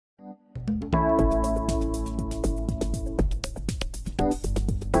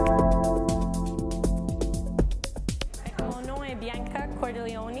Mon nom est Bianca.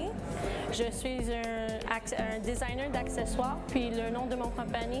 Je suis un designer d'accessoires, puis le nom de mon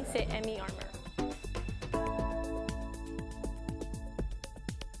compagnie, c'est Emmy Armor.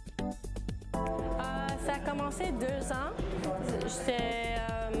 Ça a commencé 2 ans.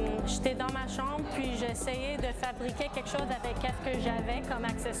 J'étais dans ma chambre, puis j'essayais de fabriquer quelque chose avec ce que j'avais comme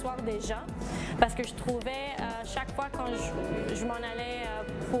accessoire déjà, parce que je trouvais, chaque fois quand je m'en allais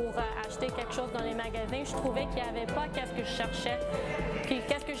pour acheter quelque chose dans les magasins, je trouvais qu'il n'y avait pas ce que je cherchais. Puis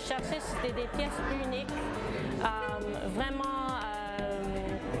qu'est-ce que je cherchais, c'était des pièces uniques, vraiment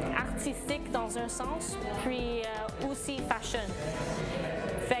artistiques dans un sens, puis aussi fashion.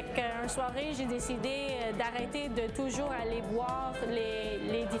 Fait qu'une soirée, j'ai décidé d'arrêter de toujours aller voir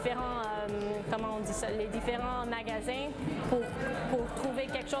les différents, comment on dit ça, les différents magasins pour trouver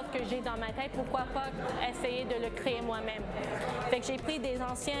quelque chose que j'ai dans ma tête. Pourquoi pas essayer de le créer moi-même? Fait que j'ai pris des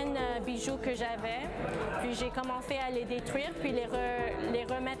anciennes bijoux que j'avais, puis j'ai commencé à les détruire, puis les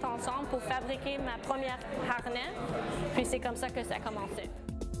remettre ensemble pour fabriquer ma première harnais. Puis c'est comme ça que ça a commencé.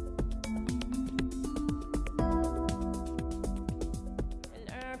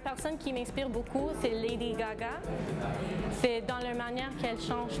 Personne qui m'inspire beaucoup, c'est Lady Gaga. C'est dans la manière qu'elle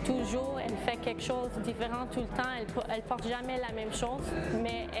change toujours, elle fait quelque chose de différent tout le temps, elle porte jamais la même chose,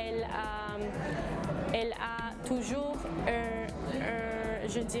 mais elle a toujours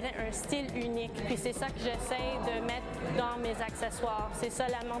je dirais un style unique. Puis c'est ça que j'essaie de mettre dans mes accessoires. C'est ça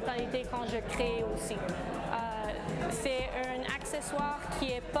la mentalité quand je crée aussi. C'est un accessoire qui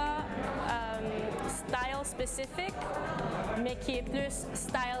n'est pas style spécifique, mais qui est plus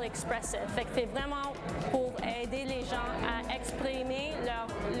style expressive. Fait que c'est vraiment pour aider les gens à exprimer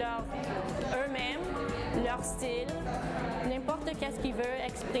eux-mêmes, leur style. N'importe qu'est-ce qu'ils veulent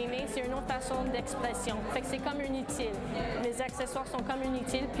exprimer, c'est une autre façon d'expression. Fait que c'est comme un utile. Les accessoires sont comme un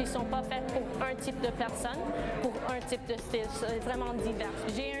utile, puis ils ne sont pas faits pour un type de personne, pour un type de style. C'est vraiment divers.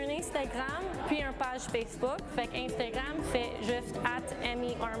 J'ai un Instagram, puis une page Facebook. Fait que Instagram, c'est juste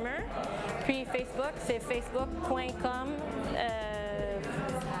 @EmmyArmor. Puis Facebook, c'est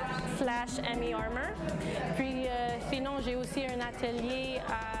facebook.com/EmmyArmor. Puis sinon, j'ai aussi un atelier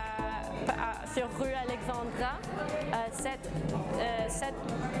sur rue Alexandra,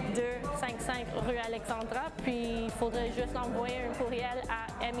 7255 rue Alexandra. Puis il faudrait juste envoyer un courriel à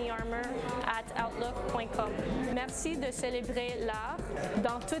emmyarmor@outlook.com. Merci de célébrer l'art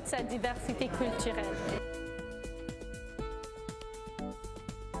dans toute sa diversité culturelle.